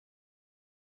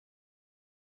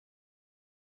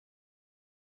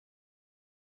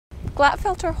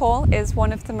Glatfelter Hall is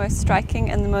one of the most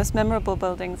striking and the most memorable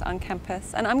buildings on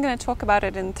campus, and I'm going to talk about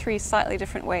it in three slightly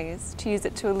different ways to use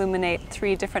it to illuminate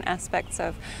three different aspects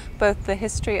of both the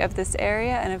history of this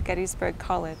area and of Gettysburg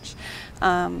College.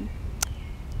 And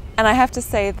I have to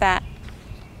say that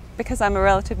because I'm a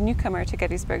relative newcomer to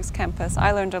Gettysburg's campus,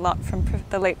 I learned a lot from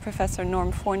the late Professor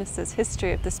Norm Fornes's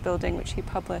history of this building, which he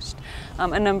published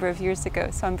a number of years ago.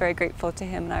 So I'm very grateful to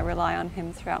him and I rely on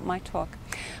him throughout my talk.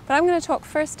 But I'm going to talk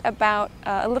first about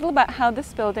a little about how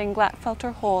this building,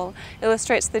 Glatfelter Hall,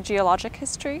 illustrates the geologic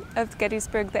history of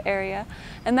Gettysburg, the area.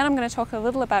 And then I'm going to talk a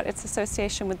little about its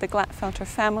association with the Glatfelter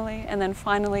family. And then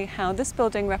finally, how this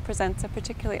building represents a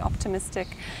particularly optimistic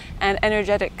and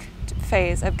energetic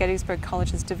phase of Gettysburg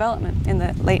College's development in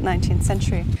the late 19th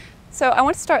century. So I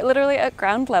want to start literally at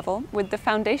ground level with the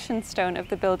foundation stone of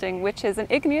the building, which is an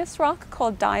igneous rock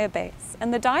called diabase.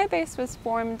 And the diabase was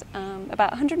formed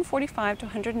about 145 to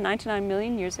 199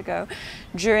 million years ago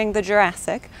during the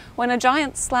Jurassic, when a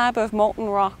giant slab of molten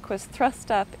rock was thrust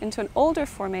up into an older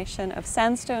formation of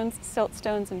sandstones,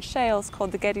 siltstones, and shales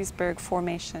called the Gettysburg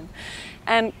Formation.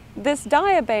 And this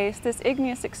diabase, this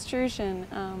igneous extrusion,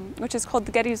 which is called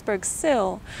the Gettysburg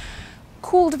Sill,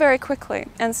 cooled very quickly,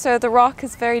 and so the rock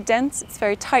is very dense, it's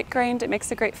very tight-grained, it makes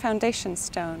a great foundation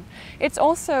stone. It's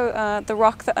also the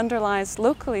rock that underlies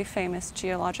locally famous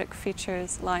geologic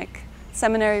features like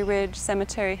Seminary Ridge,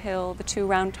 Cemetery Hill, the two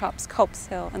round tops, Culp's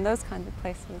Hill, and those kinds of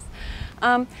places.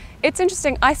 It's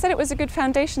interesting, I said it was a good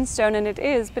foundation stone, and it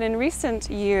is, but in recent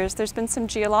years there's been some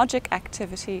geologic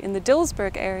activity in the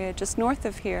Dillsburg area just north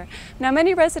of here. Now,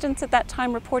 many residents at that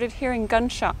time reported hearing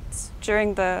gunshots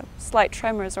during the slight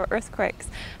tremors or earthquakes,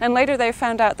 and later they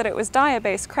found out that it was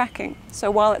diabase cracking. So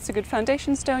while it's a good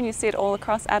foundation stone, you see it all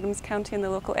across Adams County in the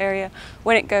local area.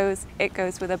 When it goes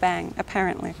with a bang,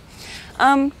 apparently.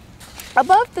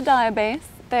 Above the diabase,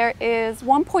 there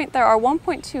are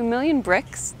 1.2 million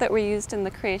bricks that were used in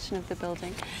the creation of the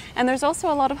building. And there's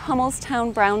also a lot of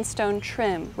Hummelstown brownstone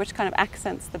trim, which kind of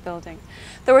accents the building.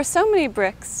 There were so many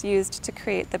bricks used to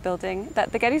create the building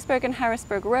that the Gettysburg and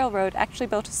Harrisburg Railroad actually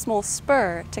built a small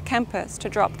spur to campus to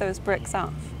drop those bricks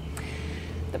off.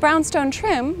 The brownstone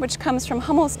trim, which comes from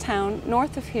Hummelstown,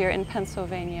 north of here in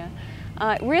Pennsylvania,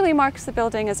 really marks the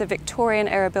building as a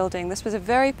Victorian-era building. This was a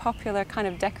very popular kind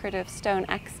of decorative stone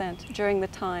accent during the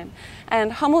time.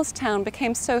 And Hummelstown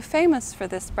became so famous for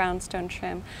this brownstone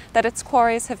trim that its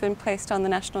quarries have been placed on the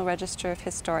National Register of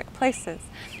Historic Places.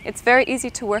 It's very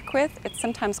easy to work with. It's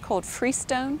sometimes called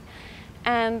freestone,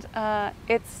 and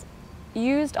it's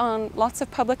used on lots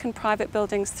of public and private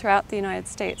buildings throughout the United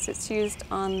States. It's used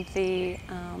on the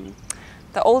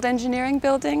old engineering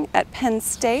building at Penn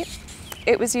State.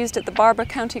 It was used at the Barber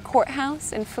County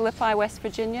Courthouse in Philippi, West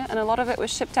Virginia, and a lot of it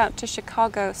was shipped out to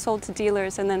Chicago, sold to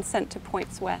dealers, and then sent to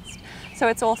points west. So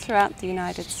it's all throughout the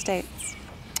United States.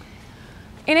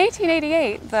 In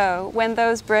 1888, though, when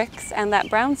those bricks and that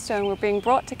brownstone were being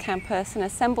brought to campus and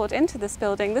assembled into this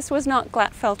building, this was not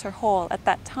Glatfelter Hall at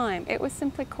that time. It was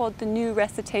simply called the New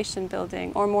Recitation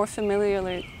Building, or more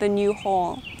familiarly, the New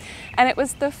Hall. And it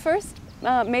was the first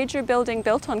major building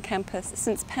built on campus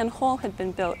since Penn Hall had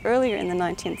been built earlier in the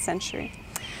 19th century.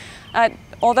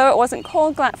 Although it wasn't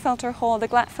called Glatfelter Hall, the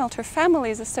Glatfelter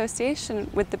family's association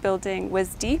with the building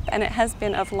was deep, and it has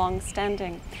been of long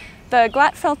standing. The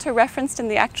Glatfelter referenced in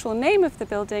the actual name of the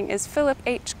building is Philip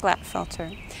H.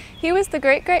 Glatfelter. He was the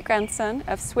great-great-grandson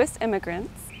of Swiss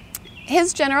immigrants.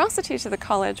 His generosity to the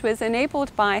college was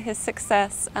enabled by his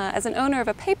success as an owner of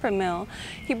a paper mill.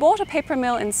 He bought a paper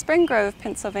mill in Spring Grove,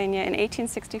 Pennsylvania in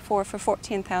 1864 for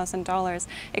 $14,000,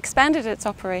 expanded its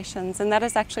operations, and that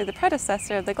is actually the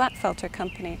predecessor of the Glatfelter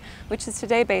Company, which is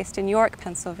today based in York,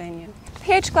 Pennsylvania.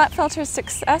 P.H. Glatfelter's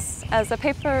success as a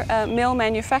paper mill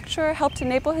manufacturer helped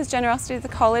enable his generosity to the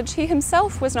college. He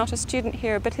himself was not a student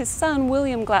here, but his son,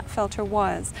 William Glatfelter,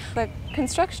 was. The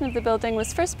construction of the building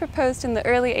was first proposed in the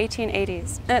early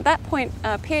 1880s, and at that point,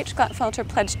 P.H. Glatfelter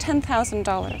pledged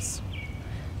 $10,000.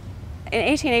 In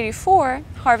 1884,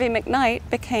 Harvey McKnight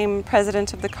became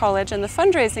president of the college, and the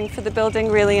fundraising for the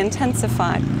building really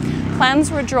intensified.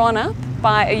 Plans were drawn up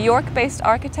by a York-based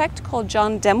architect called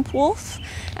John Dempwolf,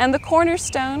 and the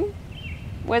cornerstone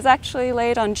was actually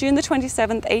laid on June the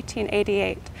 27th,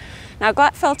 1888. Now,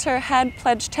 Glatfelter had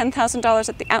pledged $10,000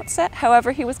 at the outset.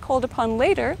 However, he was called upon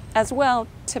later as well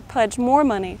to pledge more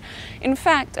money. In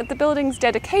fact, at the building's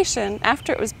dedication,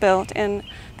 after it was built, and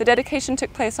the dedication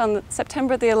took place on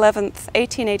September the 11th,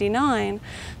 1889,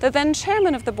 the then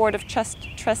chairman of the Board of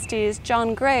Trustees,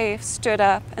 John Gray, stood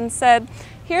up and said,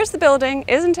 "Here's the building,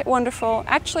 isn't it wonderful?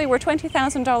 Actually, we're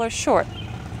 $20,000 short.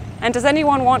 And does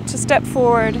anyone want to step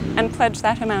forward and pledge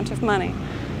that amount of money?"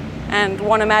 And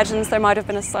one imagines there might have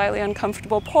been a slightly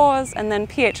uncomfortable pause, and then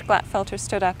P.H. Glatfelter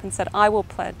stood up and said, "I will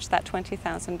pledge that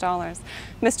 $20,000.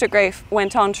 Mr. Grafe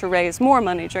went on to raise more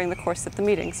money during the course of the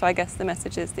meeting, so I guess the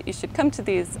message is that you should come to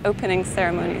these opening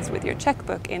ceremonies with your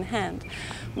checkbook in hand.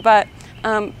 But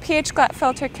P.H.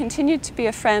 Glatfelter continued to be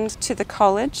a friend to the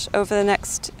college over the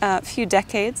next few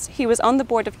decades. He was on the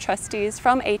Board of Trustees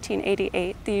from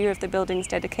 1888, the year of the building's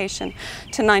dedication,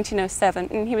 to 1907,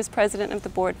 and he was president of the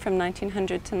board from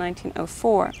 1900 to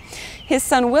 1904. His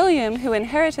son William, who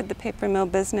inherited the paper mill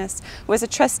business, was a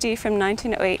trustee from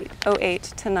 1908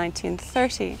 to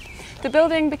 1930. The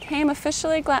building became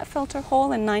officially Glatfelter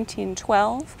Hall in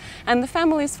 1912, and the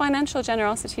family's financial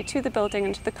generosity to the building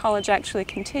and to the college actually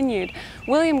continued.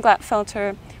 William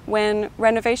Glatfelter, when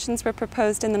renovations were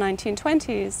proposed in the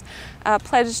 1920s,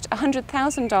 pledged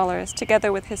 $100,000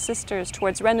 together with his sisters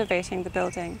towards renovating the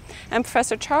building. And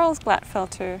Professor Charles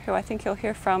Glatfelter, who I think you'll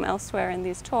hear from elsewhere in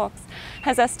these talks,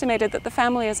 has estimated that the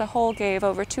family as a whole gave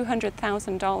over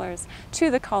 $200,000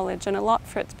 to the college and a lot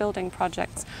for its building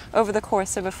projects over the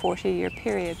course of a 40-year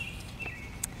period.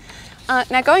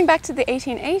 Now, going back to the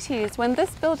 1880s, when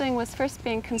this building was first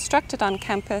being constructed on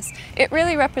campus, it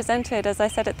really represented, as I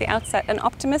said at the outset, an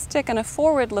optimistic and a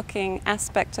forward-looking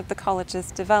aspect of the college's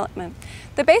development.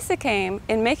 The basic aim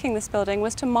in making this building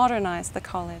was to modernize the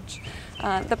college.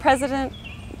 The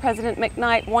President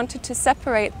McKnight, wanted to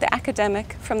separate the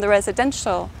academic from the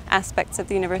residential aspects of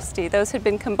the university. Those had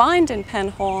been combined in Penn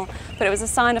Hall, but it was a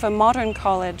sign of a modern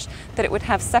college that it would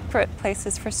have separate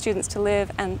places for students to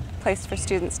live and place for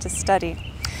students to study.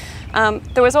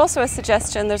 There was also a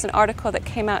suggestion, there's an article that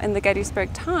came out in the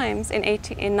Gettysburg Times in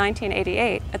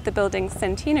 1988 at the building's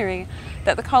centenary,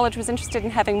 that the college was interested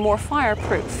in having more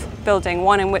fireproof building,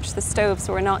 one in which the stoves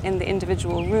were not in the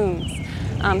individual rooms.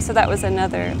 So that was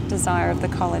another desire of the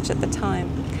college at the time.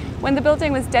 When the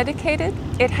building was dedicated,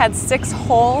 it had 6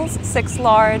 halls, 6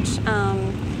 large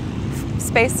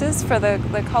spaces for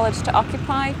the college to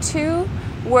occupy. 2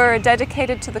 were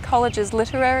dedicated to the college's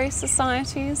literary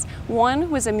societies.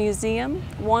 1 was a museum,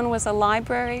 1 was a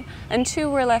library, and 2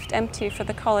 were left empty for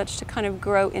the college to kind of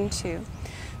grow into.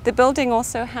 The building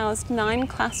also housed 9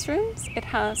 classrooms. It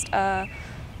housed an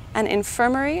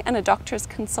infirmary and a doctor's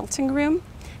consulting room,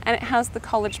 and it housed the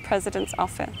college president's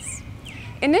office.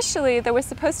 Initially, there was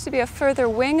supposed to be a further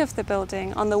wing of the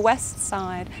building on the west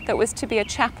side that was to be a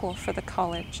chapel for the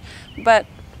college. But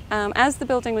as the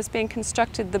building was being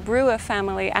constructed, the Brewer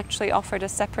family actually offered a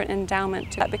separate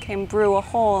endowment. That became Brewer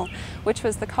Hall, which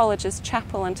was the college's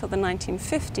chapel until the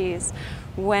 1950s,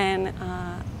 when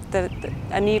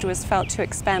a need was felt to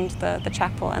expand the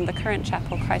chapel, and the current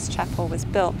chapel, Christ Chapel, was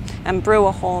built, and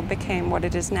Brewer Hall became what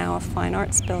it is now, a fine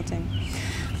arts building.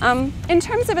 In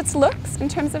terms of its looks, in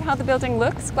terms of how the building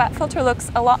looks, Glatfelter looks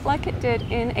a lot like it did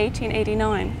in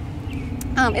 1889.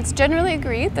 It's generally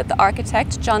agreed that the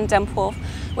architect, John Dempwolf,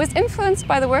 was influenced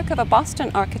by the work of a Boston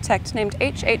architect named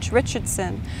H.H.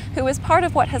 Richardson, who was part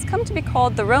of what has come to be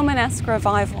called the Romanesque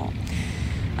Revival.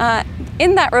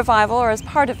 In that revival, or as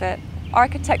part of it,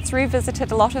 architects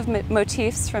revisited a lot of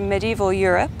motifs from medieval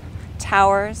Europe: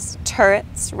 towers,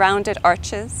 turrets, rounded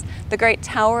arches. The great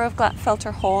tower of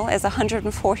Glatfelter Hall is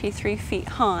 143 feet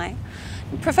high.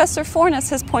 Professor Fornes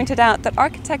has pointed out that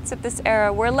architects of this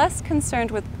era were less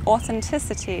concerned with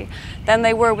authenticity than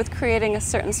they were with creating a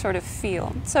certain sort of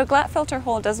feel. So Glatfelter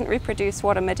Hall doesn't reproduce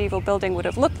what a medieval building would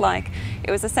have looked like.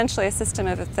 It was essentially a system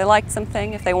of, if they liked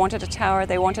something, if they wanted a tower,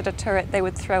 they wanted a turret, they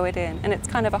would throw it in. And it's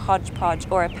kind of a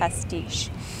hodgepodge or a pastiche.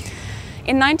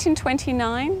 In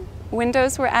 1929,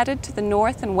 windows were added to the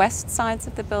north and west sides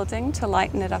of the building to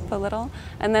lighten it up a little,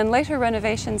 and then later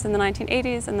renovations in the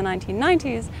 1980s and the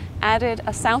 1990s added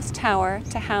a south tower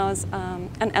to house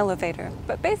an elevator.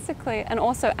 But basically, and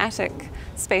also attic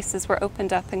spaces were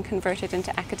opened up and converted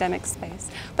into academic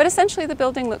space. But essentially the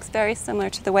building looks very similar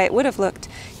to the way it would have looked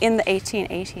in the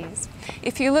 1880s.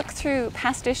 If you look through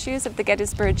past issues of the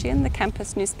Gettysburgian, the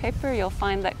campus newspaper, you'll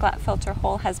find that Glatfelter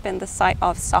Hall has been the site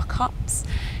of sock hops.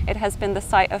 It has been the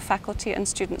site of faculty and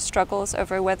student struggles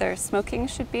over whether smoking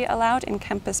should be allowed in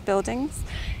campus buildings.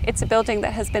 It's a building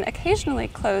that has been occasionally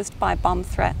closed by bomb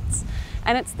threats.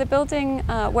 And it's the building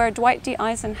where Dwight D.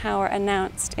 Eisenhower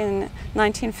announced in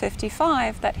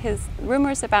 1955 that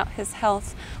rumors about his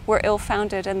health were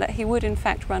ill-founded and that he would in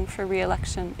fact run for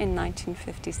re-election in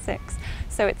 1956.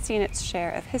 So it's seen its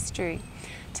share of history.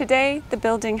 Today, the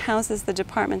building houses the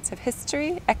departments of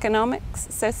history, economics,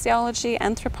 sociology,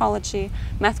 anthropology,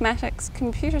 mathematics,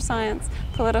 computer science,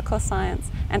 political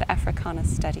science, and Africana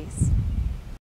studies.